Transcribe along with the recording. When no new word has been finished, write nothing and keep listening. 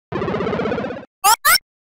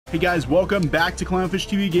Hey guys, welcome back to Clownfish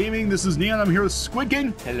TV Gaming. This is Kneon. I'm here with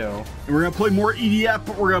Squidking. Hello. And we're gonna play more EDF,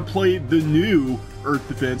 but we're gonna play the new Earth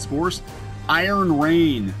Defense Force, Iron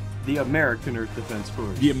Rain. The American Earth Defense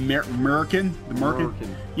Force. The American.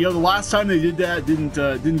 You know, the last time they did that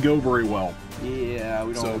didn't go very well. Yeah,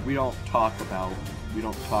 we don't talk about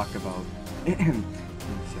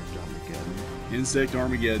Insect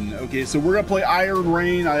Armageddon. Okay, so we're gonna play Iron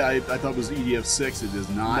Rain. I thought it was EDF 6. It is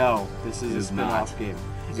not. No, this is a spin-off game.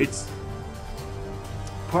 It's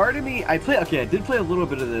part of me. I did play a little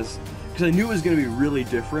bit of this because I knew it was going to be really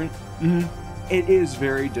different. Mm-hmm. It is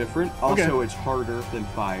very different. Also, okay. It's harder than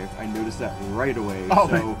 5. I noticed that right away.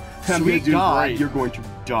 Oh, so, sweet God, you're going to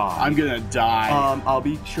die. I'm gonna die. I'll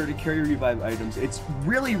be sure to carry revive items. It's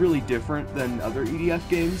really, really different than other EDF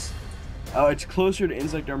games. It's closer to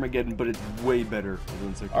Insect Armageddon, but it's way better than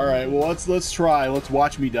Insect Armageddon. All right, well let's try. Let's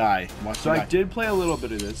watch me die. I did play a little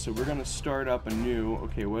bit of this, so we're gonna start up a new.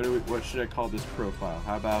 Okay, what should I call this profile?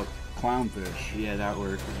 How about Clownfish? Yeah, that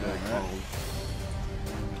works. What is that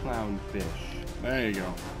called? Clownfish. There you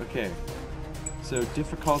go. Okay, so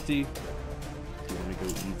difficulty. Do you want to go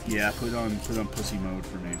easy? Yeah, put on pussy mode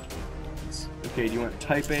for me. Okay, do you want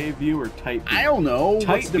Type A view or Type B? I don't know.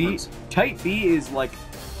 Type B. Type B is like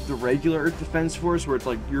the regular Earth Defense Force, where it's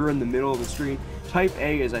like you're in the middle of the screen. Type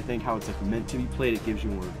A is, I think, how it's like meant to be played. It gives you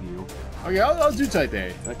more view. Okay, I'll do Type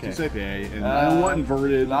A. Okay. Do Type A, and I don't want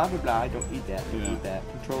inverted. Blah blah blah. Don't eat that. Don't eat that.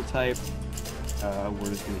 Control type. We're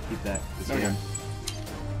just gonna keep that. Okay.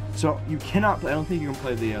 So you cannot play. I don't think you can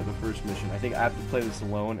play the first mission. I think I have to play this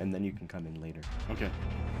alone, and then you can come in later. Okay.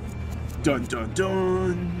 Dun dun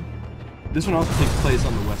dun. This one also takes place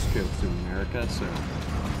on the west coast of America, so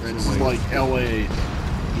right this away. Is like LA.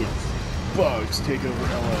 Yes. Bugs take over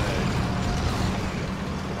LA.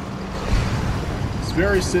 It's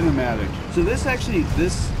very cinematic. So this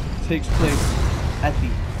takes place at the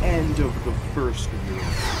end of the first war.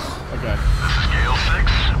 Okay. This is Gale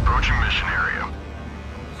 6, approaching mission area.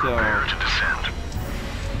 So, Prepare to descend.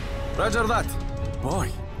 Roger that. Boy,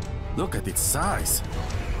 look at its size.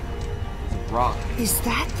 it's a rock. Is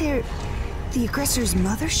that the Aggressor's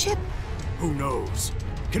mothership? Who knows?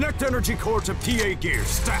 Connect energy core to PA gear,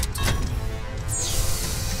 stat!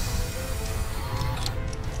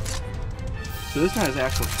 So this one has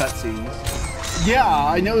actual cutscenes. Yeah,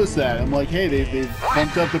 I noticed that. I'm like, hey, they've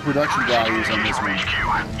bumped up the production values on this one. HQ.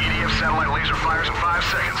 EDF satellite laser fires in 5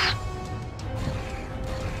 seconds.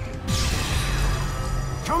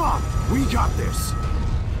 Come on, we got this!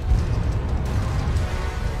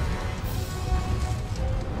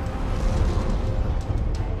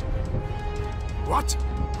 What?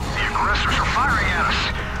 The aggressors are firing at us.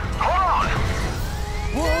 Hold on!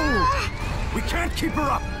 Whoa! We can't keep her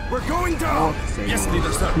up! We're going down! Yes,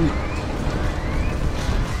 leader, sir.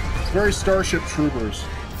 It's very Starship Troopers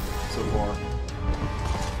so far.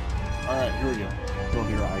 Alright, here we go. Well,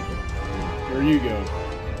 here I go. Here you go.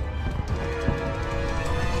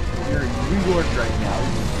 You're in New York right now.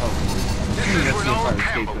 This is Ronald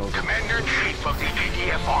Campbell, Commander-in-Chief of the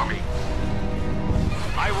EDF Army.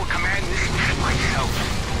 I will command this mission myself.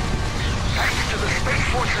 Thanks to the Space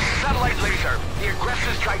Force's satellite laser, the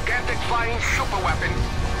Aggressor's gigantic flying superweapon,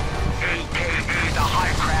 a.k.a. the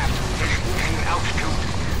Hivecraft, is losing altitude.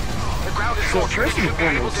 The ground assault first and units should be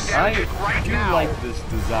able to foremost, damage I it right do now. like this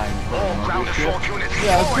design for All the ground mothership. assault units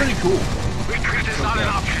Yeah, it's forward. pretty cool. Retreat is not an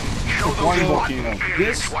option. Show them Flying what volcano.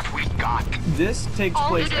 is what we got. This takes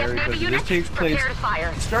place, Eric, because this takes place.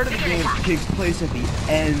 The start of the game takes place at the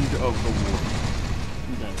end of the war.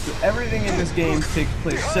 So everything in this game takes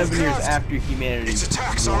place 7 years after humanity. Its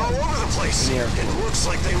attacks are all over the place. In the air quotes. It looks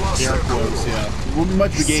like they lost The air their quotes, crew. yeah. It wouldn't be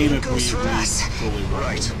much of a game if we for us. fully won.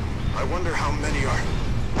 Right. I wonder how many are...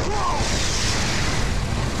 Whoa!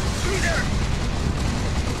 Leader!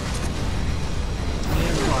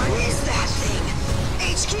 What is that thing?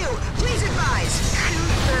 HQ, please advise.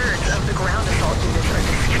 2/3 of the ground assault units are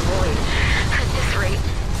destroyed. At this rate.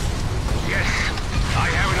 Yes, I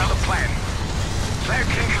have another plan. Plan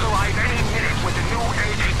can arrive any minute with the new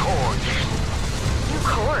energy cores. New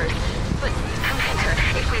cores? But, Commander,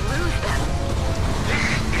 if we lose them... This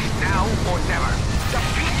is now or never.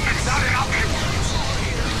 Defeat is not an option.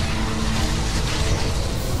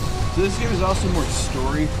 So this game is also more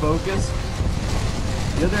story focused.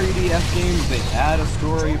 The other EDF games, they had a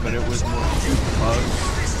story, but it was more shoot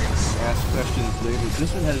bugs, ask questions later.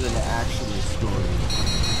 This one has an actual story.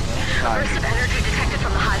 Burst of energy detected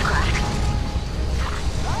from the Hivecraft.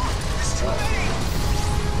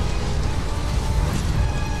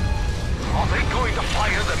 Are they going to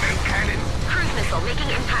fire the main cannon? Cruise missile making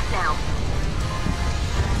impact now.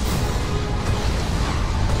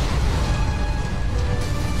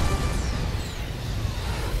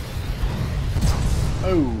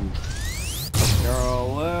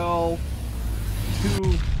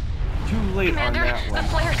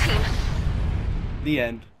 The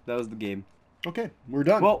end. That was the game. Okay, we're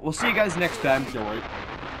done. Well, we'll see you guys next time. Don't worry.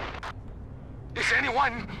 Is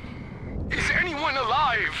anyone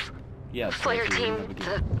alive? Yes. Flare that's team, what we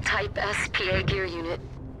have the Type S PA gear unit.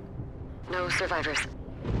 No survivors.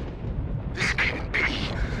 This can't be.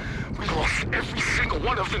 We lost every single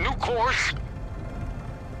one of the new cores.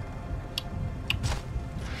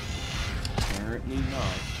 Apparently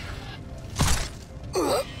not.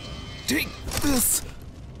 Take this.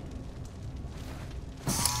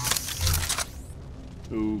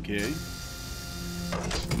 Okay.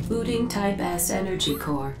 Booting Type S energy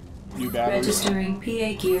core. New batteries. Registering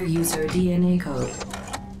PA gear user DNA code.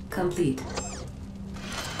 Complete.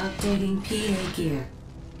 Updating PA gear.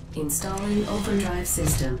 Installing overdrive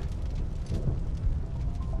system.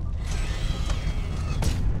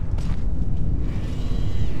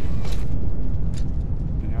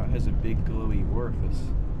 And now it has a big glowy orifice.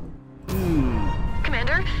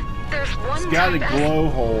 Commander, there's one It's got a Type S glow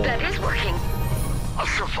hole. that is working. A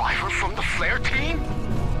survivor from the Flare team?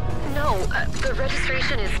 No, the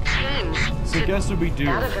registration is changed So to guess what we do?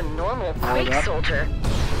 that of a normal Blow it Quake up. soldier.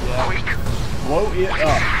 Quick, Blow it what's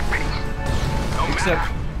up. happening? No Except-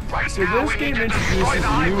 matter. Right So now, this we game need to destroy introduces the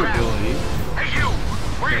a new Hivecraft. ability. Hey you!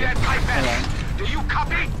 Where you at, Type S? Do you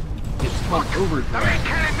copy? It's called The overdrive. main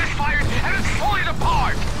cannon misfired and it's falling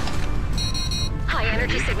apart! High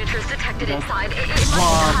energy signatures detected Okay. inside. It must be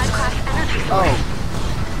the Hivecraft energy source. Oh.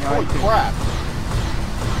 Holy crap.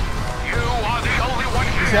 You are the only one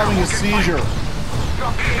here He's having who a can seizure. fight.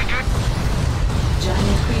 You're painted.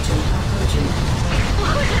 Giant creature approaching.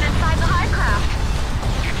 Explosion inside the Hivecraft.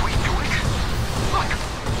 Did we do it? Look!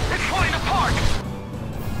 It's falling apart!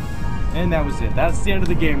 And that was it. That's the end of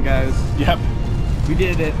the game, guys. Yep. We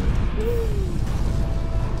did it.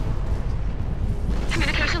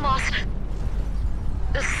 Communication lost.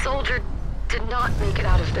 The soldier did not make it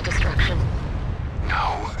out of the destruction.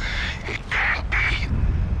 No, it can't be.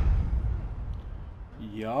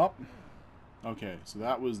 Yup. Okay, so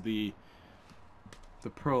that was the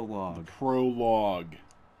Prologue. prologue.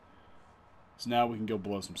 So now we can go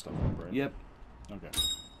blow some stuff up, right? Yep. Okay.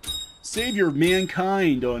 Savior of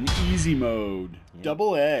Mankind on easy mode. Yep.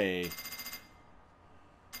 Double A.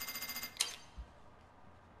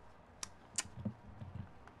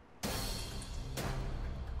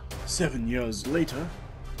 Seven years later.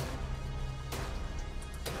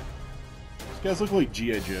 These guys look like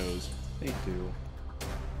G.I. Joes. They do.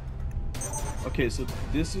 Okay, so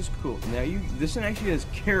this is cool. Now this one actually has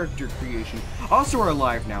character creation. Also, we're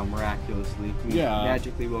alive now, miraculously. We Yeah.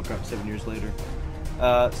 magically woke up 7 years later.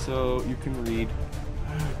 So you can read.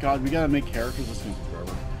 God, we gotta make characters. This thing's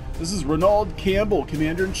forever. This is Ronald Campbell,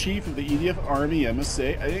 Commander-in-Chief of the EDF Army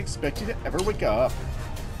MSA. I didn't expect you to ever wake up.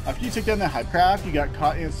 After you took down the Hivecraft, you got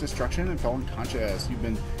caught in its destruction and fell unconscious. You've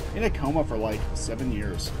been in a coma for like 7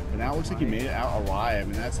 years. But now it looks like you made it out alive,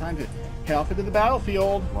 and that's time to head off into the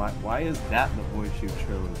battlefield. Why is that the voice you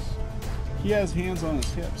chose? He has hands on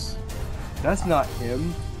his hips. That's not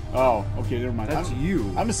him. Oh, okay, never mind. That's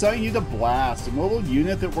you. I'm assigning you to Blast, a mobile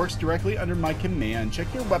unit that works directly under my command. Check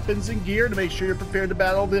your weapons and gear to make sure you're prepared to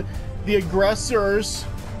battle the aggressors.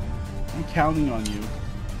 I'm counting on you.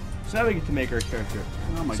 So now we get to make our character.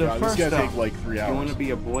 Oh my So god, this is first gonna up, take like 3 hours. You want to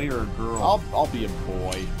be a boy or a girl? I'll be a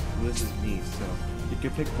boy. This is me, so you can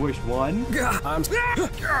pick voice 1. I'm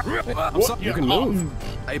What? sorry. You can move.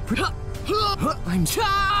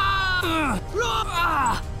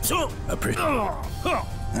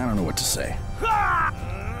 I don't know what to say. Which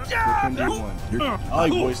one do you want? I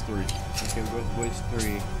like voice 3. Okay, with voice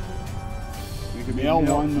 3. You can be Male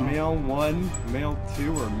 1. male 1, male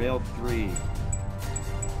 2, or male 3.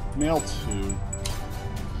 Male 2.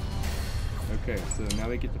 Okay, so now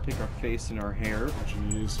we get to pick our face and our hair.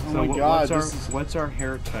 Jeez. Oh So my god, what's our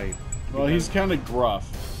hair type? Well, he's kind of gruff.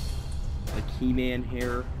 like He-Man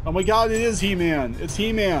hair. Oh my god, it is He-Man. It's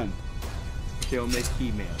He-Man. Okay, we'll make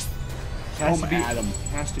He-Man. Adam.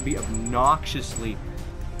 Has to be obnoxiously.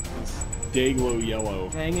 It's Dayglow yellow.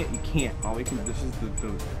 Dang it, you can't. All we can. This is the.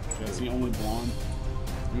 That's the only blonde.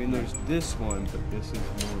 I mean, there's this one, but this is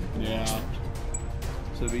more. Yeah.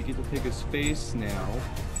 So we get to pick his face now.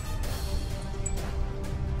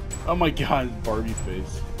 Oh my god, Barbie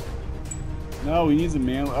face. No, he needs a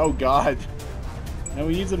man. Oh god. No,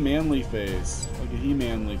 he needs a manly face. Like a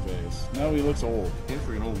He-Manly face. No, he looks old. He's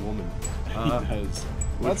like an old woman. He does.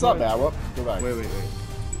 That's one? not bad. Whoop, go back. Wait.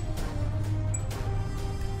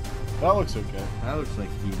 That looks okay. That looks like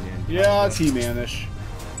He-Man. Yeah, it's He-Man-ish.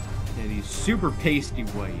 And he's super pasty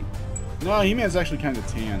white. No, He-Man's actually kind of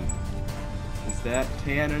tan. Is that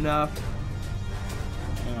tan enough?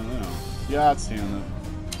 I don't know. Yeah, it's tan though.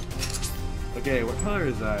 Okay, what color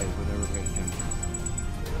is his eyes? Whatever, pay attention.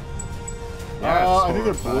 I think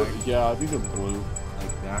they're blue. Yeah, I think they're blue.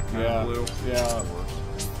 Like that kind of blue? Yeah, that works.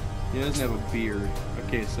 He doesn't have a beard.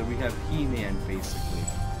 Okay, so we have He-Man, basically.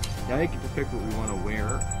 Now you get to pick what we want to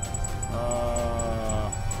wear.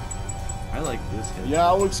 I like this head. Yeah,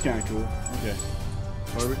 it looks kind of cool. Okay.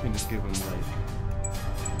 Or we can just give him, like, I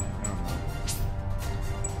don't know.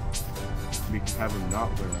 We can have him not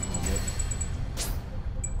wear a helmet.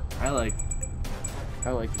 I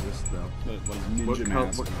like this, though. Like ninja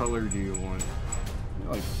mask. What color do you want?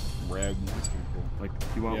 Like red. That's kind of cool. Like, do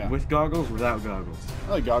you want with goggles or without goggles?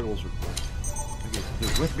 I like goggles are cool. Okay, so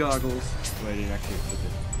there's with goggles. Wait, I didn't actually put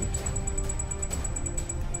it.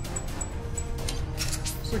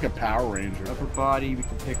 It's like a Power Ranger. Upper body, we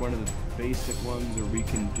can pick one of the basic ones, or we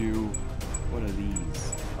can do one of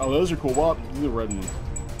these. Oh, those are cool. Well, do the red one.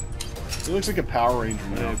 It looks like a Power Ranger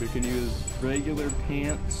now. Yeah, we can use regular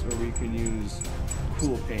pants, or we can use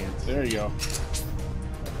cool pants. There you go.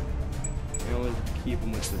 We only keep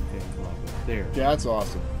them with the pants level. There. Yeah, that's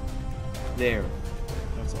awesome. There.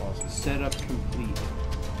 That's awesome. Setup complete.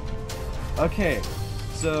 Okay,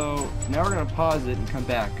 so now we're gonna pause it and come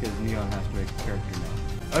back because Kneon has to make a character now.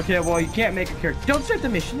 Okay, well you can't make a character. Don't start the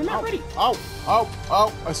mission. I'm not ready. Oh!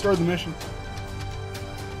 I started the mission.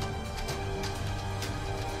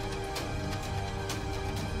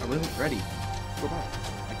 I wasn't ready. Go back.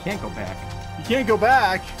 I can't go back. You can't go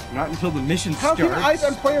back. Not until the mission How starts. can I?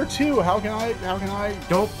 I'm player 2. How can I?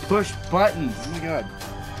 Don't push buttons. Oh my god.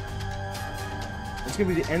 It's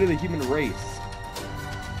gonna be the end of the human race.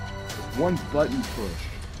 Just one button push.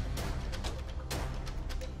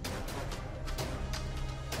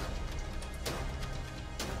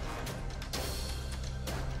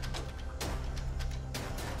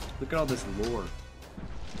 Look at all this lore.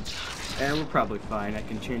 And we're probably fine. I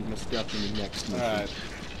can change my stuff in the next mission.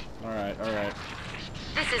 Alright.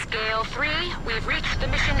 This is Gale 3. We've reached the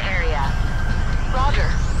mission area. Roger.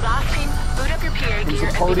 Last team, boot up your PA There's gear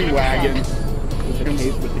a party and wagon.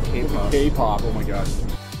 With the K-pop. K-pop, oh my god.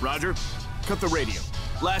 Roger. Cut the radio.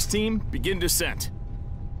 Last team, begin descent.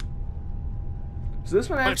 So this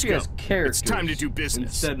one actually has Let's go. characters. It's time to do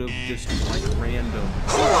business. Instead of just like random.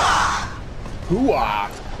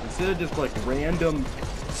 Hooah! Instead of just like random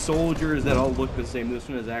soldiers that all look the same, this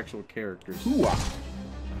one has actual characters. Hooah!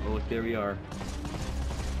 Oh look, there we are.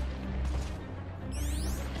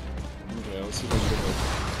 Okay, let's see if I can get those.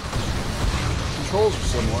 Controls are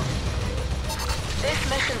similar. This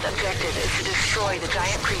mission's objective is to destroy the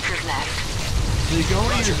giant creature's nest. So you can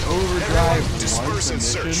only use overdrive once a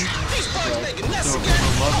mission. So for the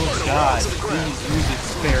love of God, please use it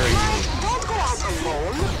sparingly. Don't go out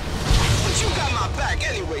alone. But you got my back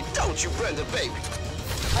anyway, don't you, Brenda, baby?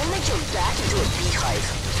 I'll make your back into a beehive.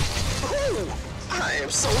 Ooh, I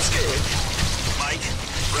am so scared. Mike,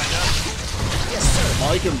 Brenda. Yes, sir.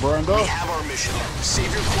 Mike and Brenda. We have our mission.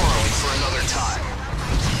 Save your quarreling for another time.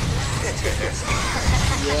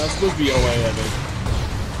 Yeah, it's supposed to be OA, I think.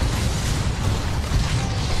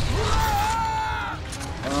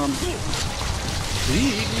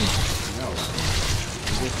 Please? No.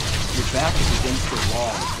 Your back is against the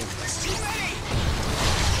wall.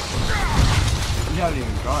 We haven't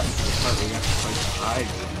even gotten to the part where we have to fight the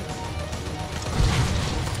Hydra.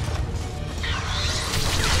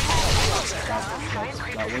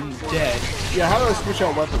 That one's dead. Yeah, how do I switch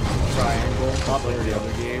out weapons? Triangle, top like the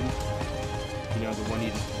other game. You know, the one you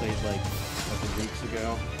just played like a couple weeks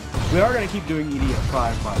ago. We are going to keep doing EDF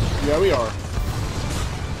 5, by the way. Yeah, we are.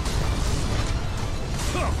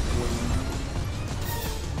 So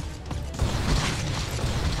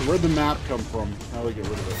where'd the map come from? How do we get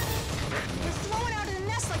rid of it? They're flowing out of the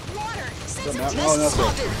nest like water. The map? Oh, that's it.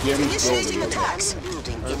 Damage Initiating building. attacks.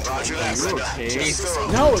 Roger that, Brenda. Okay. Just thorough.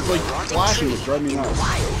 No, it's like flashing. It's driving me nuts.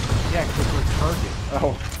 Yeah, because we're target.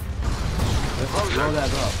 Oh. Let's blow that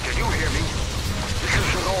up. Can you hear me? This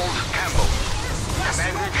is Ronald Campbell,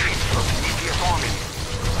 Commander-in-Chief of the EDF Army.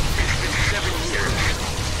 It's been 7 years.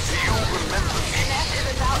 Do you remember me? The nest is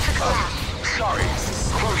about to collapse. Sorry.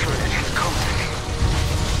 Closer than you come to me.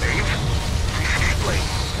 Maeve, please explain.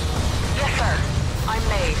 Yes, sir. I'm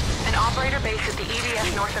Maeve, an operator based at the EDF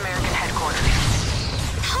North American headquarters.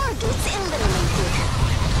 Targets eliminated.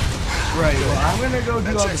 Right, well, I'm going to go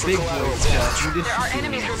do all the big boy stuff. You just There are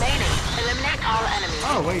enemies remaining. Eliminate all enemies.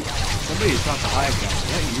 Oh, wait. Somebody shot the Hivecraft.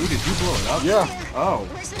 Is that you? Did you blow it up? Yeah. Oh.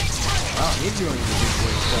 Where's the next target? Wow, he's doing the big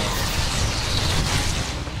boy stuff.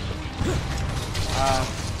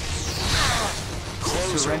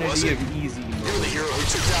 Closer, Serenity was it? of easy You're the mode. hero who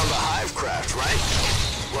took down the Hivecraft, right?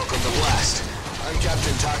 Welcome to Blast. I'm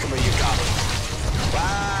Captain Takuma Yagawa.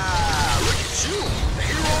 Wow, look at you, the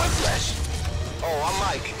hero in flesh. Oh, I'm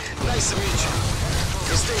Mike. Nice to meet you.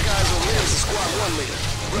 This thing guys will live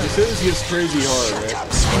This is gets crazy hard, right?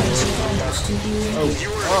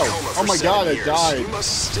 Oh my god, I died.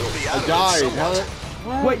 I died. How did...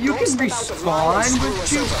 What, you can respawn with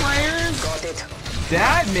 2 players?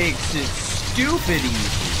 That makes it stupid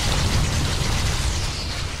easy.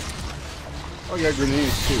 Oh, you got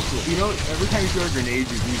grenades too. Cool. You know, every time you throw a grenade,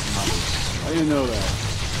 you lose money. I didn't know that.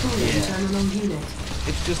 Yeah.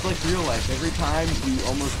 It's just like real life. Every time you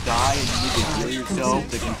almost die and you need to heal yourself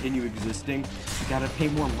to continue existing, you gotta pay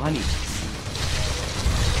more money.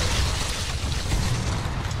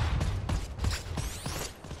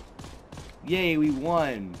 Yay, we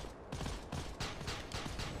won.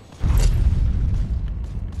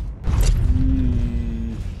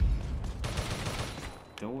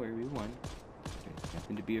 Don't worry, we won. There's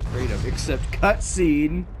nothing to be afraid of except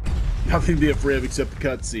cutscene. Nothing to be afraid of except the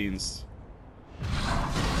cutscenes.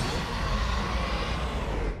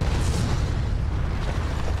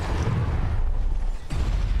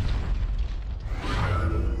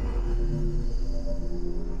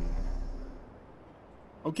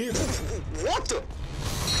 Okay then. What the?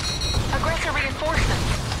 Aggressor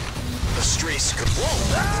reinforcements. The streets could blow.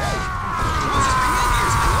 That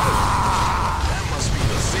must be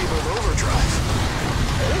the fabled overdrive.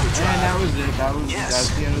 And that was it. That's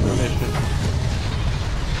the end of the mission.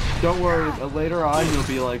 Don't worry, later on you'll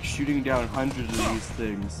be like shooting down hundreds of these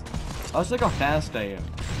things. Let's look how fast I am.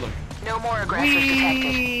 Look. No more aggressors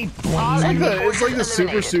detected. It's like the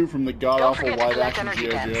super suit from the god-awful live-action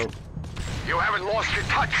G.I. Joe. You haven't lost your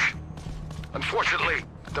touch. Unfortunately,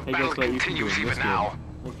 the battle continues even now.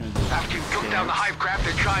 After you took down the Hivecraft,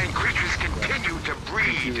 the giant creatures continue to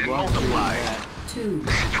breed and multiply.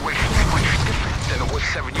 The situation is much different than it was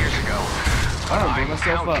 7 years ago. But I'm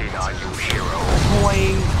counting on you, hero.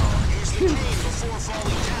 Boing.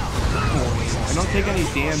 I don't take any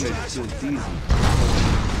damage, so it's easy.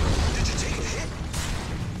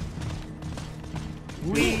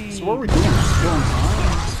 So what are we doing? Just killing time?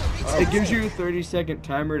 It gives you a 30-second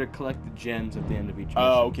timer to collect the gems at the end of each mission.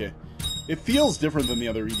 Oh, okay. It feels different than the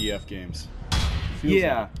other EDF games.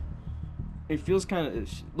 Yeah. It feels kind of.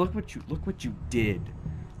 Look what you did.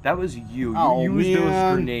 That was you. You used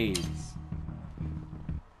those grenades.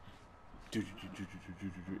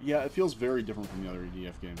 Yeah, it feels very different from the other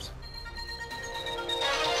EDF games.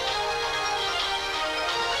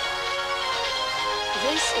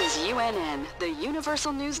 This is UNN, the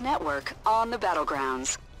Universal News Network, on the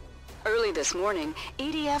battlegrounds. Early this morning,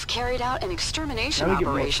 EDF carried out an extermination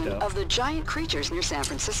operation of the giant creatures near San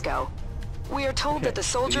Francisco. We are told that the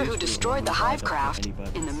soldier who destroyed the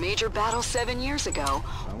Hivecraft in the major battle 7 years ago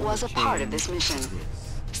was a part of this mission.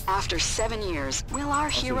 After 7 years, will our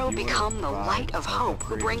hero become the light of hope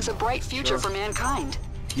who brings a bright future for mankind?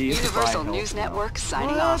 Universal News Network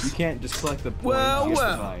signing off. You can't just collect the points, you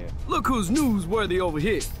have to buy it. Look who's newsworthy over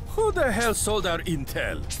here. Who the hell sold our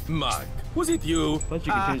intel? Mark, was it you? But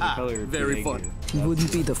you can change the color. Very fun.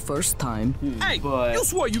 Wouldn't be the first time. Hey, you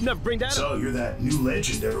swore you'd never bring that up. So you're that new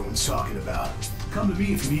legend everyone's talking about. Come to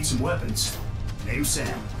me if you need some weapons. Name's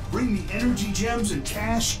Sam. Bring me energy gems and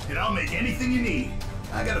cash, and I'll make anything you need.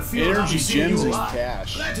 I got a feeling I'll be seeing you a lot.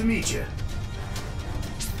 Glad to meet you.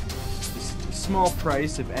 Small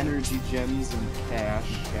price of energy gems and cash.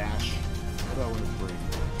 What do I want to bring? I'm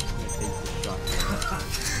gonna take this shot.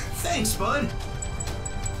 Thanks, bud.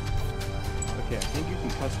 Okay, I think you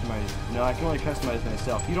can customize. No, I can only customize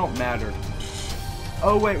myself. You don't matter.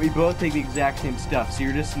 Oh wait, we both take the exact same stuff, so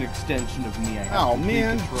you're just an extension of me. I have complete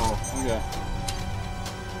control. Okay.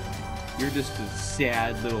 You're just a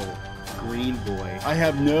sad little green boy. I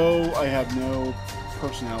have no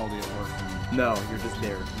personality at work. No, you're just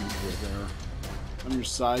there. You're there. I'm your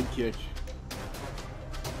sidekick.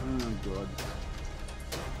 Oh, good.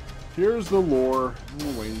 Here's the lore.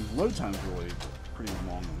 Oh, wait, load time's really pretty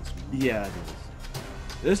long on this one. Yeah, it is.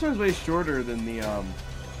 This one's way shorter than the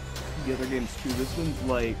other games too. This one's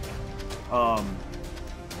like,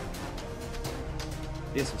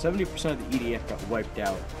 yeah, so 70% of the EDF got wiped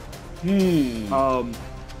out.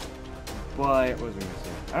 But what was I gonna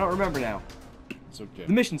say? I don't remember now. It's okay.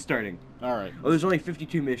 The mission's starting. All right. Oh, there's only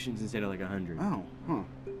 52 missions instead of like 100. Oh, huh.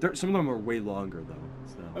 Some of them are way longer though.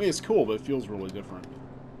 So. I mean, it's cool, but it feels really different.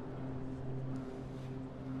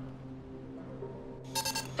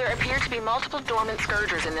 There appear to be multiple dormant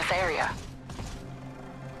scourgers in this area.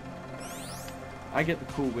 I get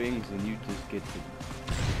the cool wings, and you just get the.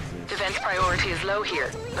 Defense priority is low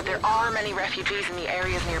here, but there are many refugees in the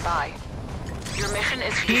areas nearby. Your mission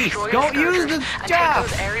is to destroy the scourgers and take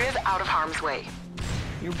those areas out of harm's way.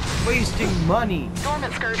 You're wasting money.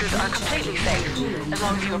 Dormant scourgers are completely safe, as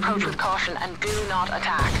long as you approach with caution and do not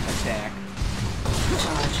attack.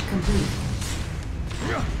 Charge complete.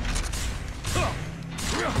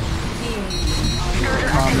 Girder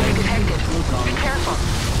activity detected. Be careful.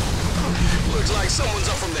 Looks like someone's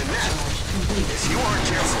up from their nap. If you aren't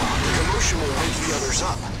careful, the commotion will wake the others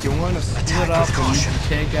up. You want to split up and you can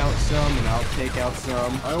take out some, and I'll take out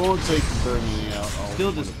some. I won't take Bernie out.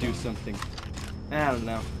 Still just do something. I don't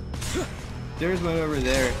know. There's one over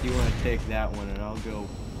there if you want to take that one, and I'll go.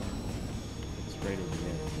 It's right over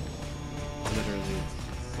there. Literally,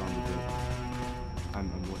 it's on the roof.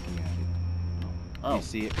 I'm looking at it. Oh. You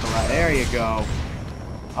see it? Come out. There you go.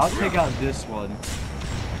 I'll take out this one.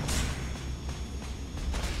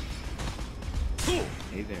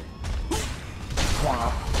 Hey there.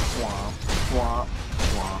 Swamp, swamp, swamp,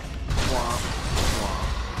 swamp, swamp,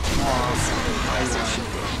 swamp, swamp.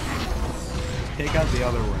 Take out the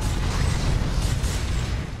other one.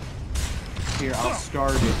 Here, I'll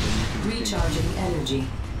start it and you can recharging energy.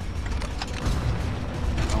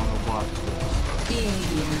 I want to watch this.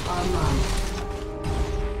 EADM online.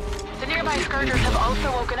 The nearby scourgers have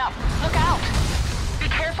also woken up. Look out! Be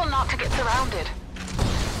careful not to get surrounded.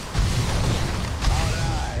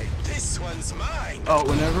 This one's mine. Oh,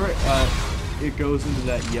 whenever it goes into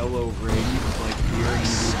that yellow ring, like here in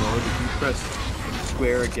the mode, if you press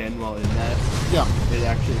square again while in that, it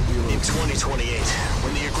actually In 2028,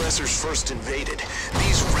 when the aggressors first invaded,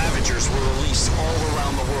 these ravagers were released all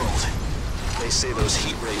around the world. They say those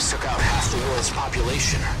heat rays took out half the world's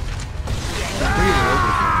population.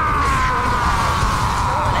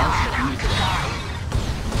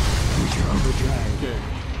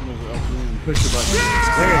 Push the button.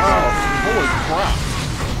 There you go. Holy crap.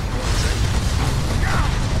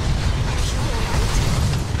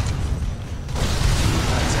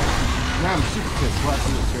 Now I'm super pissed.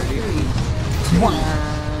 Watching this already.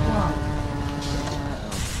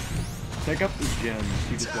 Pick up the gems.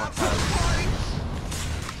 You just walk out.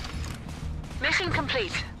 Mission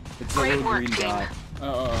complete. It's Great little work, green team. dot.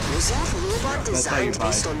 Was that robot That's how you designed buy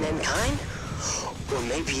based it. on mankind? Or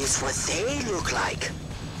maybe it's what they look like.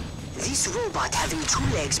 This robot having two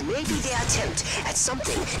legs may be their attempt at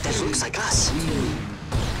something that looks like us.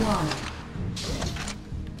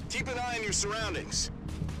 Keep an eye on your surroundings.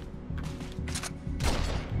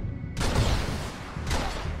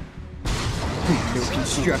 No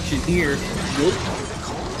construction here. Nope.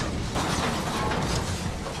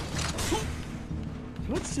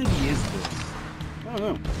 What city is this? I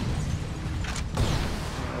don't know.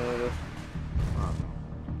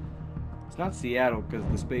 It's not Seattle because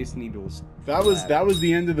the Space Needle's. That was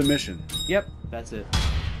the end of the mission. Yep, that's it.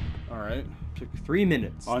 All right. Took 3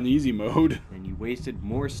 minutes. On easy mode. And you wasted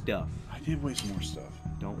more stuff. I did waste more stuff.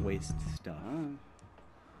 Don't waste stuff.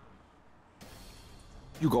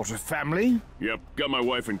 You got a family? Yep, got my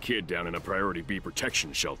wife and kid down in a Priority B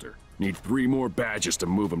protection shelter. Need 3 more badges to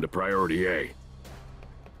move them to Priority A.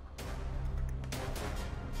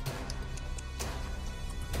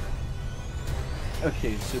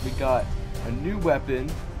 Okay, so we got a new weapon,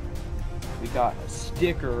 we got a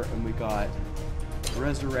sticker, and we got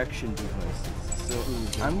resurrection devices.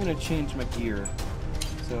 So I'm gonna change my gear.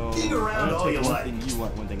 So Dig around I'm all gonna you take one like. thing you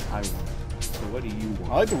want, one thing I want. So what do you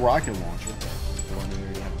want? I like the rocket launcher. The one we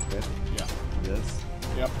already have equipped? Yeah. This?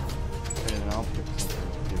 Yep. Okay, then I'll pick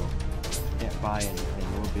something too. Can't buy anything,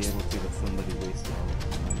 we'll be able to, but somebody wasted all of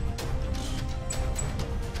the money.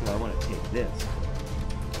 So I want to take this.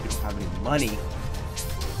 I don't have any money.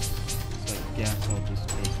 So I guess I'll just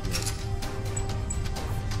take this.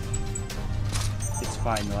 It's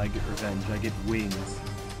fine though, I get revenge. I get wings.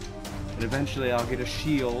 And eventually I'll get a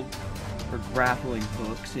shield for grappling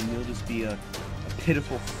hooks, and you'll just be a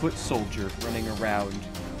pitiful foot soldier running around.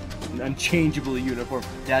 An unchangeable uniform.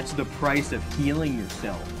 That's the price of healing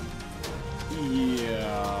yourself.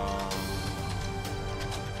 Yeah.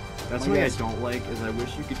 That's what I don't like, is I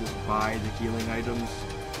wish you could just buy the healing items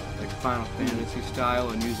like Final Fantasy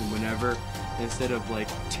style and use them whenever, instead of like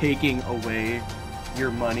taking away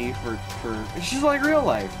your money for it's just like real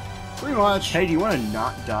life. Pretty much. Hey, do you want to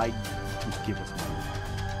not die? Just give us money.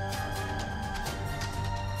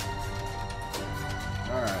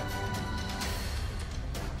 Alright.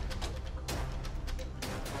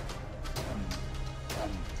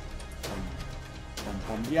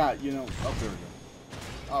 Yeah, you know. Oh, there we go.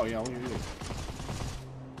 Oh, yeah, look at this.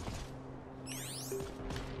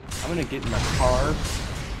 I'm gonna get in my car.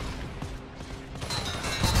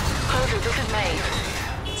 Closer, this is Maeve.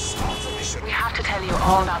 We have to tell you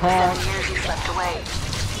all about the 7 years you slept away.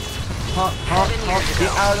 7 years ago,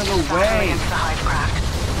 Get out of the way! against the Hivecraft.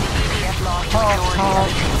 The EDF lost the majority of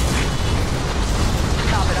the team. To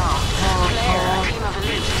top it off, Claire, a team of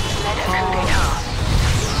elites, led a coup d'etat.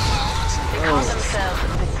 They call themselves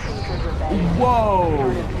the Secret Rebellion. Whoa!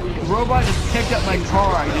 The robot just picked up my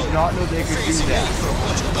car. I did not know they could do that.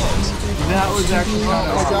 That was actually kind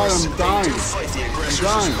of I'm dying. I'm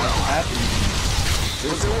dying.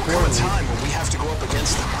 But there will come a time when we have to go up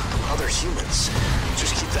against them. Other humans.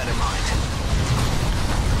 Just keep that in mind.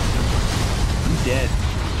 I'm dead.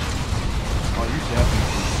 Oh, you're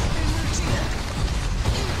definitely.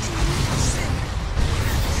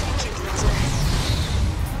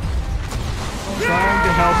 I'm trying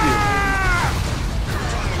to help you.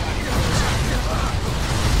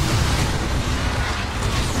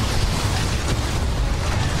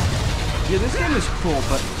 Yeah, this game is cool,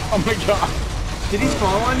 but oh my god. Did he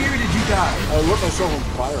fall on you or did you die? I lit myself on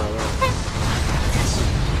fire there.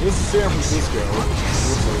 This is San Francisco.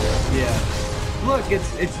 Yeah. Look,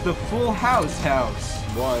 it's the Full House house.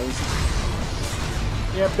 Was.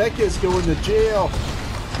 Yeah, Becca's going to jail.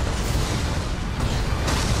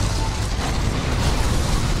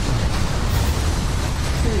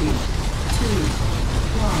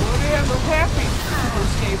 Whatever happened?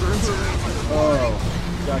 Oh,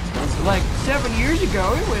 that's expensive. Like 7 years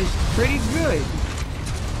ago, it was pretty good.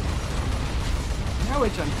 Now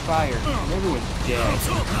it's on fire. Everyone's dead.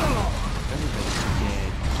 Everybody's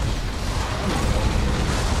dead.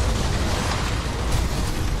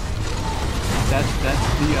 That's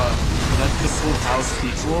the Full House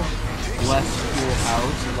sequel. Less Full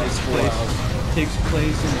House. Takes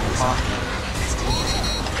place in the pocket.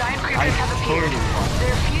 Giant creatures have appeared.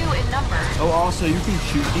 They're few in number. Oh, also, you can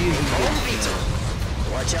shoot these and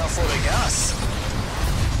watch out for the gas.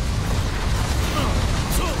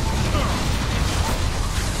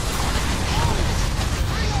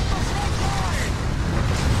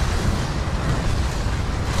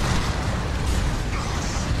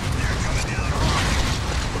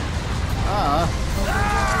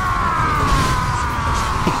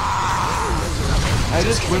 I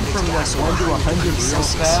just went from like 1 to 100 real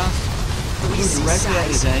fast. Flew directly at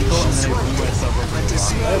his ankle and then I blew myself over the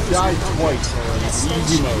rock. I've died twice already.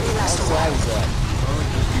 Easy mode. How sad is that?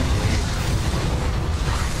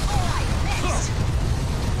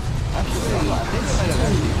 Actually, I think I might have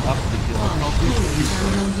actually upped the difficulty.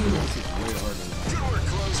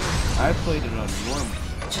 I played it on normal.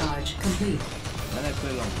 Charge complete. Then I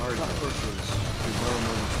played it on hard.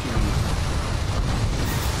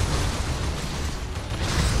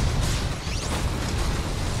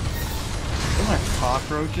 Those are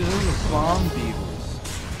cockroaches. Those are bomb beetles.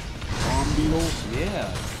 Bomb beetles? Yeah.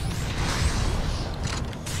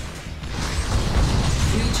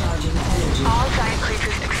 Recharging energy. All giant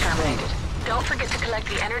creatures exterminated. Don't forget to collect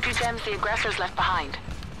the energy gems the aggressors left behind.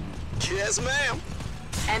 Yes, ma'am.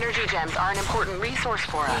 Energy gems are an important resource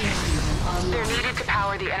for us. They're needed to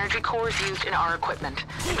power the energy cores used in our equipment,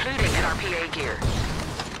 including in our PA gear.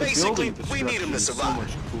 Basically, we need them to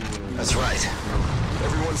survive. That's right.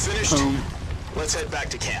 Everyone finished? Let's head back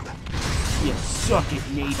to camp. You suck at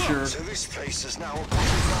nature. So this place is now a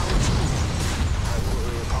battleground. I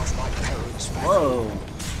worry about my parents back. Whoa.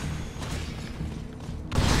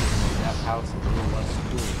 That house is a little less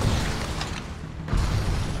cool.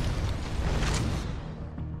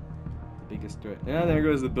 Biggest threat. Yeah, there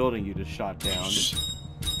goes the building you just shot down.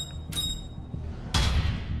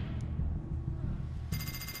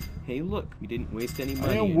 Hey, look, we didn't waste any money.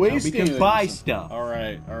 I didn't waste we can buy stuff.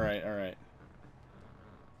 Alright.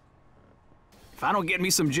 If I don't get me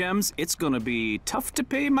some gems, it's gonna be tough to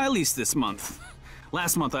pay my lease this month.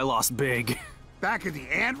 Last month I lost big. Back at the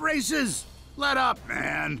ant races? Let up,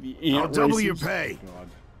 man. I'll Ant double races? your pay. God.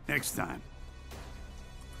 Next time.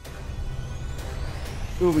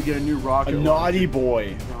 Ooh, we get a new rocket. A naughty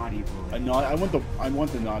boy. Naughty boy. I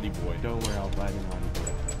want the naughty boy. Don't worry, I'll buy the naughty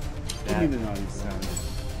boy. Give me the naughty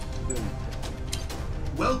boy.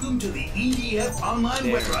 Welcome to the EDF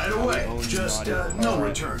online web right away. Just no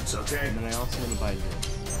returns, okay? And then I also want to buy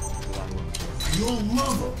yours. You'll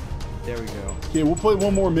love them. There we go. Okay, we'll play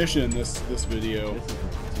one more mission in this video.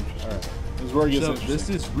 Alright. This is where it gets So interesting. this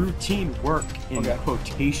is routine work in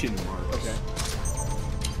quotation marks. Okay.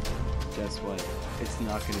 Guess what? It's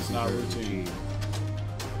not going to be not very routine.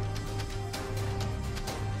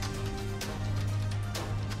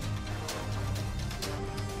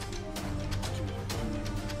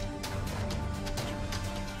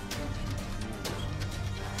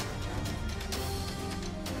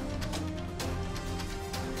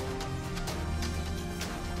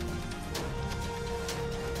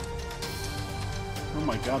 Oh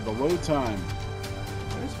my god, the load time.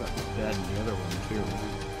 It's about as bad in the other one, too.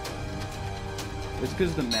 It's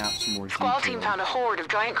because the map's more Squall detailed. team found a horde of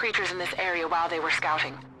giant creatures in this area while they were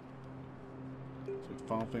scouting.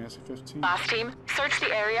 Final Fantasy 15. Last team, search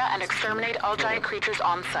the area and exterminate all giant creatures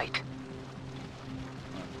on site.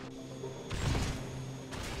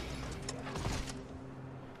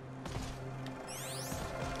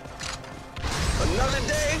 Another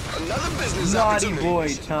day, another business Naughty opportunity. boy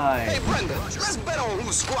time. Hey Brenda, let's bet on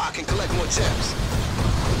whose squad can collect more gems.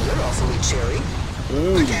 You're awfully cherry.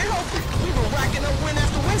 I can't help it. We've been racking up win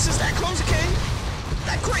after win since that closer came.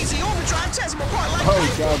 That crazy overdrive tears them apart like oh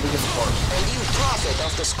god, look at the part. And you profit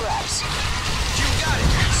off the scraps. You got it.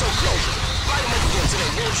 So closer. Light them up again today,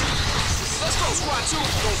 won't you? Let's go, squad 2.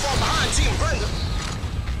 Don't fall behind Team Brenda.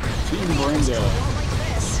 Team Brenda.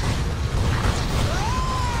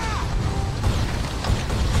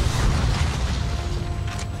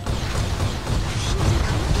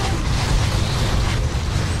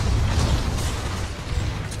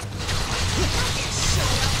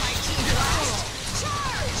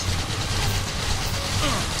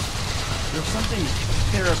 There's something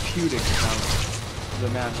therapeutic about the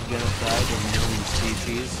mass genocide of million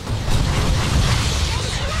species.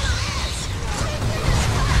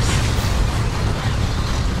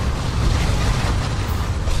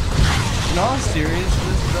 In all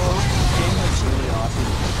seriousness, though, this game has really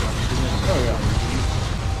awesome construction and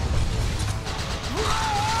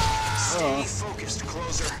Stay focused,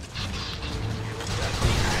 closer.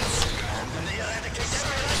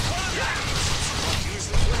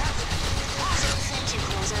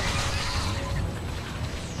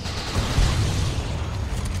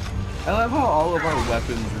 I love how all of our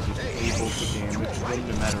weapons are just able to damage them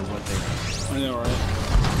no matter what they are. I know, right?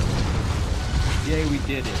 Yay, we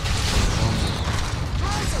did it.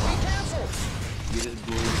 You just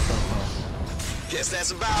blew yourself up. Guess that's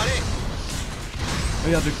about it. Oh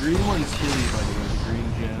yeah, the green ones heal you, by the way, the green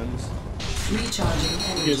gems. Recharging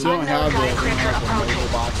energy. Okay, so they don't have the mobile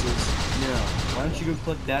boxes. Yeah. Why don't you go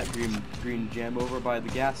click that green gem over by the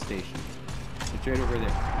gas station? It's right over there.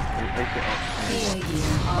 Right there.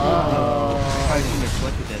 Oh. I shouldn't have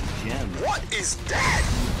collected that gem. What is that?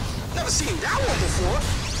 Never seen that one before.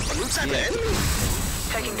 A new type of enemy.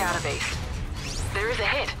 Checking database. There is a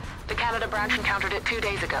hit. The Canada branch encountered it 2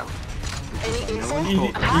 days ago. Any info?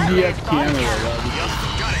 EDF Canada.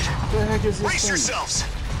 Got it. What the heck is this Brace thing? yourselves.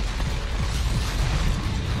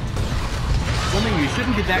 Something you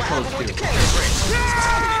shouldn't get that close to. Shouldn't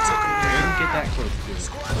get that close to.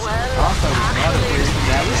 Also, I was not afraid of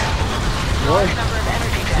that map. What?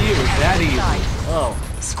 See, it was that easy. Oh.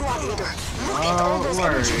 Squad leader, look at Oh, all those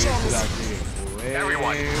worry. energy gems.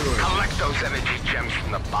 Everyone, collect those energy gems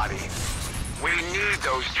from the body. We need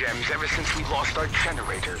those gems ever since we lost our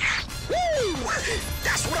generators. Woo!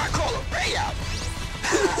 That's what I call a payout.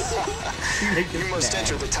 You must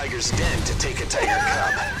enter the tiger's den to take a tiger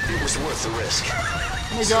cub. It was worth the risk.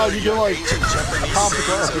 Oh my god, you can like pop the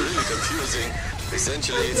car. Really confusing.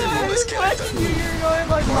 Essentially, it's a bonus character. You're going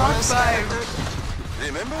like Mach 5.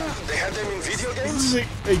 Remember? They had them in video games? This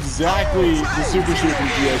is exactly the Super Shoot from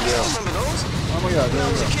G.I. Joe. Remember those? Oh my god, When there I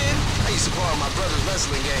we was a go. kid, I used to borrow my brother's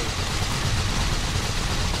wrestling game.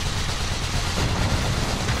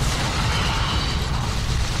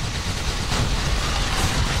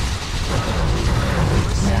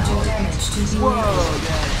 Major damage to the Whoa,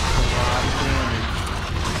 that's a lot of damage.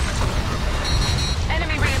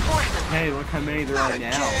 Enemy reinforcements. Hey, look how many there are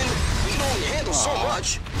now. Again, we can only handle so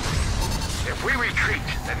much. If we retreat,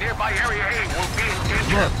 the nearby area A will be in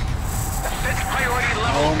danger. That's priority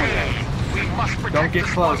level A. We must protect Don't get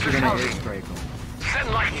the close, you're sponsor's gonna housing. airstrike them. Send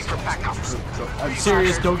lightning for backup. I'm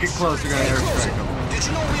serious, don't get close, you're gonna airstrike them. Did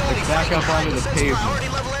you know we only Back fight up high onto the defense pavement. priority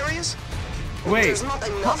level areas? Wait, There's not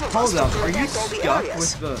enough of us hold to up, are you protect all the stuck areas.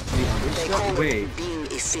 with the They other call stuff? Wait, it being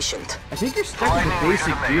efficient. I think you're stuck with the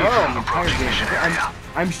basic gear for the entire game.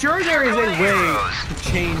 I'm sure there is a way to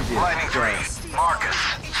change it. Lightning 3, Marcus,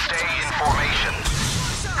 stay in formation.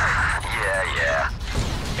 Yeah.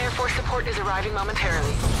 Air Force support is arriving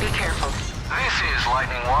momentarily. Be careful. This is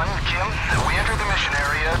Lightning 1, Kim. We enter the mission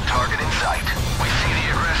area, target in sight. We see the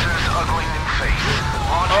aggressors ugly in face.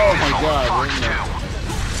 Launching Oh my missile, god, Fox right 2.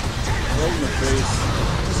 in the face.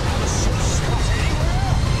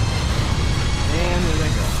 And there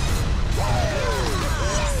they go.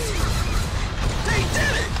 They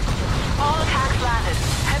did it! All attacks landed.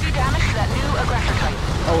 Heavy damage to that new aggressor type.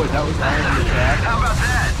 Oh, wait, that was all of the attack? How about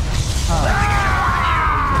that?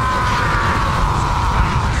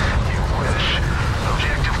 You wish.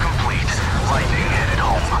 Objective complete. Lightning headed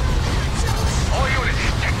home. All units,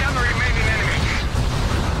 take down the remaining enemies.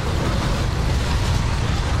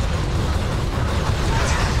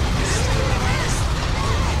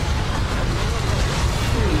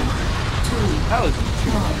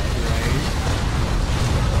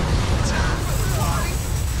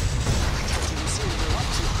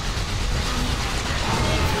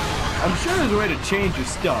 I'm sure there's a way to change your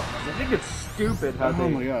stuff. I think it's stupid how they... Oh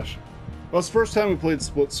my gosh. Well, it's the first time we played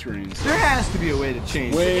split screens. There has to be a way to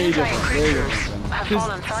change it. Way different.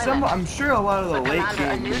 I'm sure a lot of the late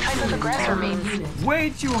game is way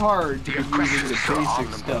too hard to be using the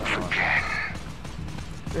basic stuff on.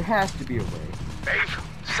 There has to be a way. Dave,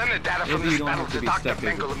 send the data from this battle to Dr.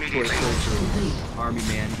 Mengele immediately. Army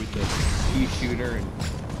man with the pea shooter and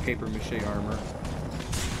paper mache armor.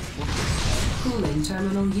 Cooling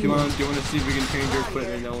terminal unit. Do you want to see if we can change your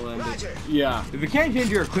equipment and we'll end it? Yeah. If we can't change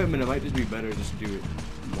your equipment, it might just be better just to do it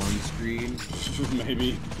one screen.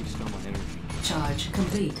 Maybe. You stole my energy. Charge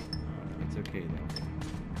complete. It's okay though.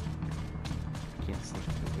 I can't sleep.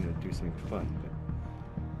 I'm gonna do something fun, but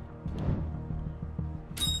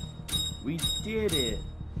we did it.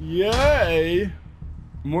 Yay!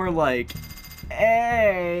 More like,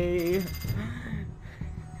 hey.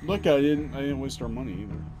 Look, I didn't waste our money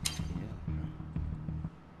either.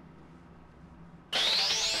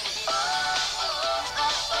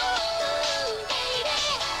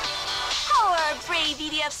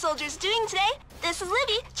 EDF soldiers doing today? This is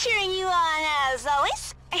Libby, cheering you on as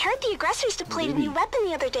always. I heard the Aggressors deployed a new weapon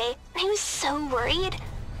the other day, and I was so worried.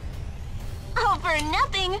 All for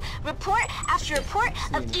nothing. Report after report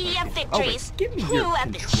of EDF victories. New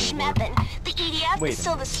weapon, schmeppin'. The EDF is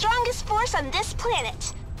still the strongest force on this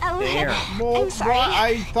planet. Oh, I'm sorry.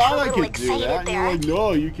 I thought I could do excited that. there. And you're like,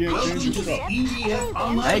 no, you can't change your stuff.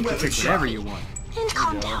 I can pick whatever you want. And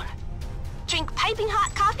calm down. Drink piping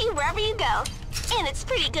hot coffee wherever you go. And it's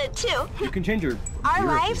pretty good, too. You can change your... Our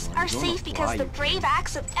lives are safe because the brave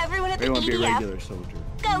acts of everyone at the EDF. Be a regular soldier.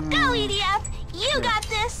 Go, EDF! You got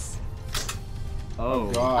this!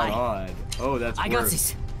 Oh, God. Oh, that's I got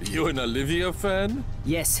this. You an Olivia fan?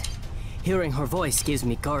 Yes. Hearing her voice gives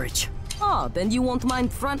me courage. Ah, then you won't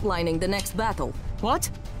mind frontlining the next battle.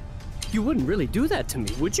 What? You wouldn't really do that to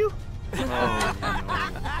me, would you? Oh,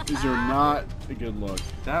 no. These are not a good look.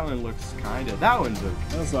 That one looks kinda... That one's okay.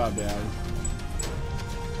 That's not bad.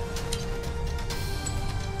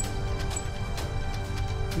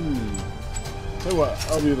 Tell you what,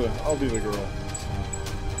 I'll be the girl.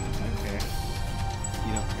 Okay.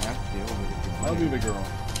 You don't have to, but if you want. I'll be the girl.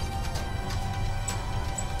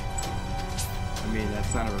 I mean,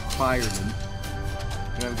 that's not a requirement.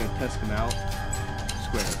 And I'm gonna test them out.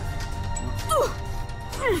 Square.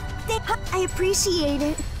 I appreciate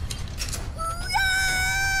it.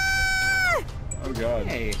 Oh God.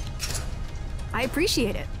 Hey. I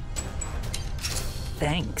appreciate it.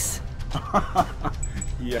 Thanks.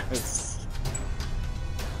 Yes.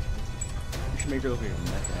 You should make her look like a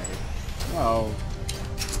meth addict. Oh.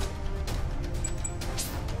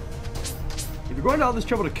 If you're going to all this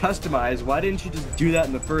trouble to customize, why didn't you just do that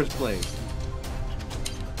in the first place?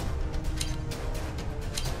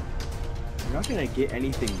 You're not gonna get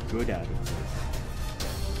anything good out of this.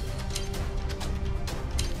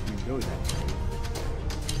 You know that,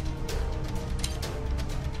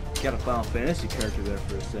 right? Got a Final Fantasy character there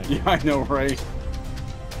for a second. Yeah, I know, right?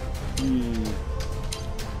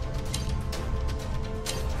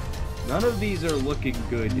 None of these are looking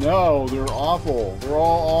good. No, they're awful. They're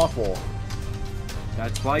all awful.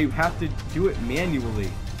 That's why you have to do it manually.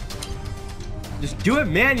 Just do it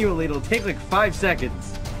manually. It'll take like 5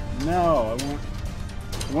 seconds. No,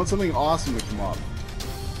 I want something awesome to come up.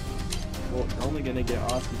 Well, you're only gonna get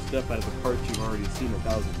awesome stuff out of the parts you've already seen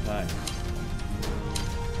 1,000 times.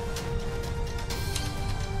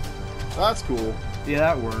 That's cool. Yeah,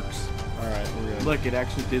 that works. Alright, we're good. Look, it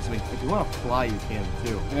actually did something. If you want to fly, you can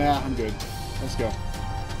too. Yeah, I'm good. Let's go.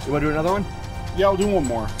 You want to do another one? Yeah, I'll do one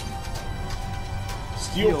more.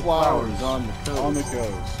 Steel flowers on the coast. On the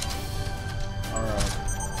coast. Alright.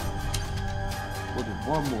 We'll do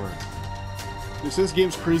one more. This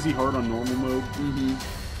game's crazy hard on normal mode. Mm-hmm.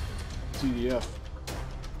 EDF.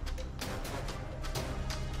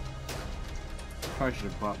 Probably should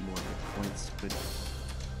have bought more points, but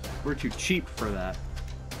we're too cheap for that.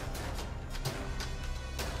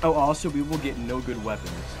 Oh, also, we will get no good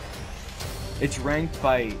weapons. It's ranked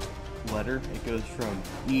by letter. It goes from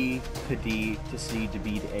E to D to C to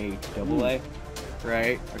B to A to double A.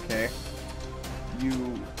 Right? Okay.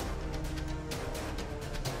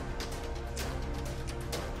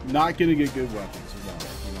 Not gonna get good weapons. No,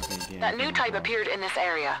 you're not gonna get That new type appeared in this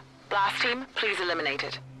area. Blast team, please eliminate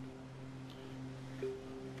it.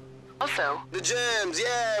 Also, the gems,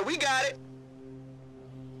 yeah, we got it.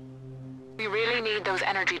 We really need those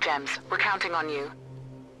energy gems. We're counting on you.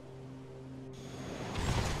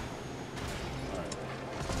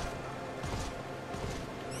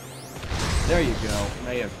 There you go.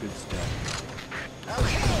 Now you have good stuff.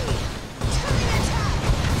 Okay.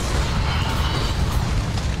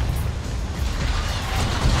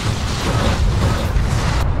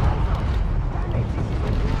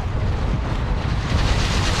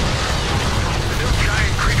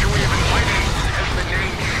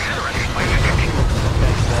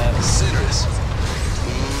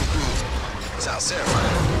 Crosshair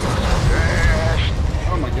fighter.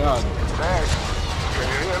 Oh my god. Can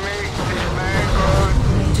you hear me? This man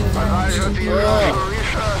good. I heard the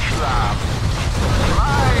research lab.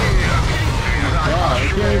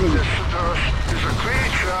 Is a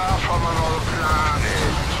creature from another planet.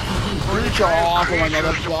 Creature from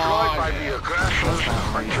another planet. By the aggressors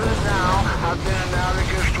until now have been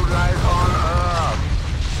analogous to life on Earth.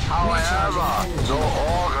 However, no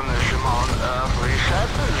organism on Earth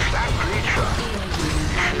resembles that creature.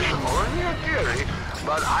 This is only a theory,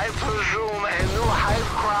 but I presume a new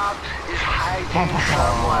Hivecraft is hiding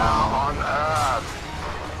somewhere on Earth.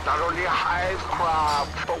 Not only a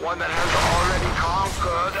Hivecraft, but one that has already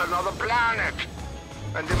conquered another planet.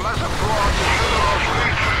 And it must have brought the civilized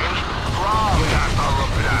creatures from that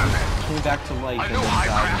other planet. Came back to life. A new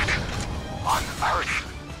Hivecraft on Earth.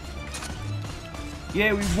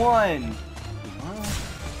 Yeah, we won!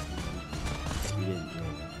 We didn't.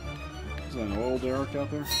 Is that an oil derrick out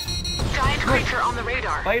there? Giant creature on the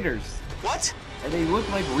radar. Spiders. What? And they look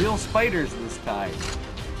like real spiders this time.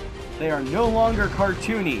 They are no longer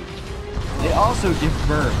cartoony. They also give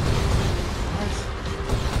birth.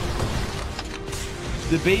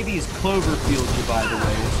 The baby's Cloverfield, by the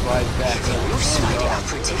way. That's why it's back The new spider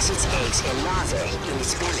protects its eggs and larvae in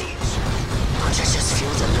its belly. Hunters just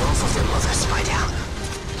feel the love of the mother spider.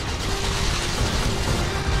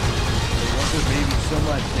 They love their baby so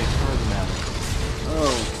much they throw them at it.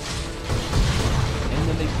 Oh. And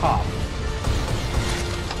then they pop.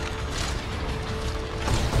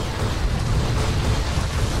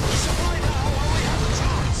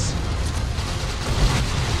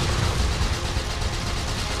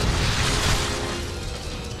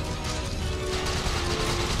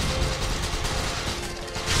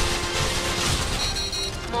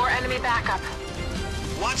 Backup.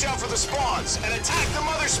 Watch out for the spawns and attack the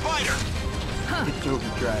mother spider. It's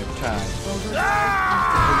overdrive time.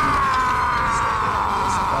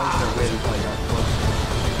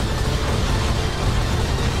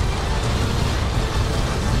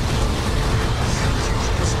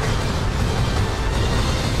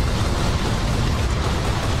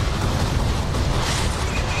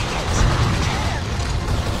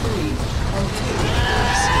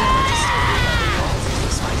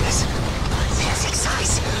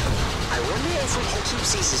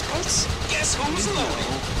 Guess who's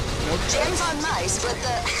loading? Gems are nice, but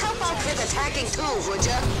how about quit attacking too, would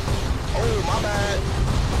ya? Oh, my bad.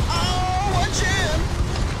 Oh, a gem!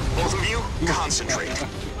 Both of you, concentrate.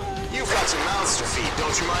 You've got some mouths to feed,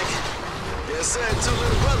 don't you, Mike? Yes, sir, 2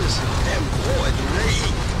 little brothers. And boy, do they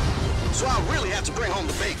eat. So I really have to bring home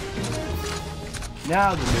the bacon.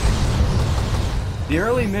 Now the missions. The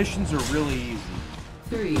early missions are really easy.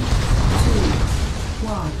 3, 2,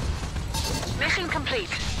 1. Mission complete.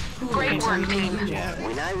 Great work, team.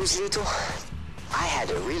 When I was little, I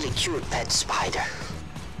had a really cute pet spider.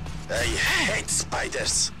 I hate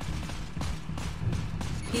spiders.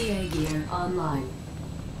 PA gear online.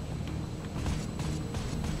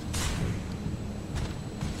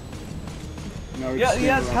 No,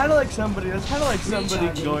 Yeah, it's kind of like somebody. It's kind of like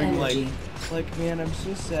somebody going like, man, I'm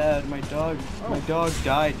so sad. My dog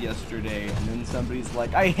died yesterday, and then somebody's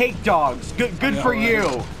like, I hate dogs. Good for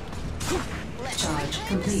you. Charge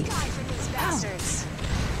complete.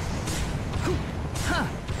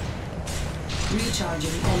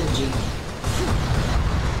 Recharging energy.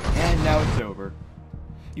 And now it's over.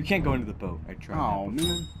 You can't go into the boat. I tried. Oh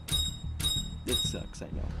man, it sucks. I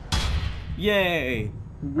know. Yay!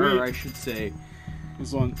 Wait. Or I should say, this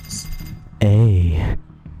is on. A.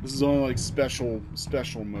 This is only like special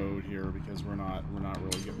mode here because we're not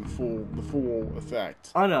really getting the full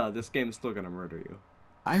effect. Oh no, this game is still gonna murder you.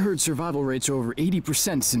 I heard survival rates are over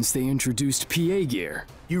 80% since they introduced PA gear.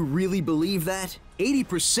 You really believe that?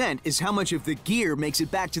 80% is how much of the gear makes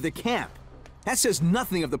it back to the camp. That says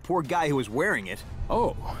nothing of the poor guy who was wearing it.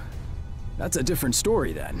 Oh, that's a different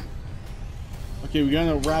story then. Okay, we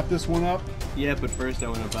gotta wrap this one up. Yeah, but first I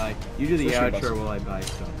want to buy. You do the outro while I buy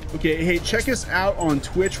stuff. Okay, hey, check us out on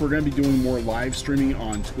Twitch. We're gonna be doing more live streaming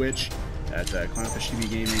on Twitch at Clownfish TV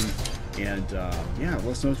Gaming. And yeah, let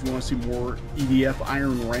us know if you want to see more EDF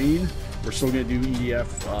Iron Rain. We're still going to do EDF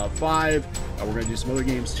 5. We're going to do some other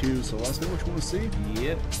games too, so let us know what you want to see.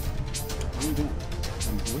 Yep. What are you doing?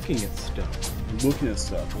 I'm looking at stuff. I'm looking at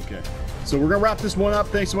stuff, okay. So we're going to wrap this one up.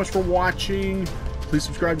 Thanks so much for watching. Please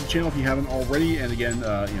subscribe to the channel if you haven't already. And again,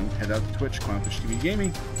 head out to Twitch, Clownfish TV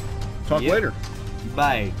Gaming. Talk later.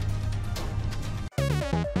 Bye.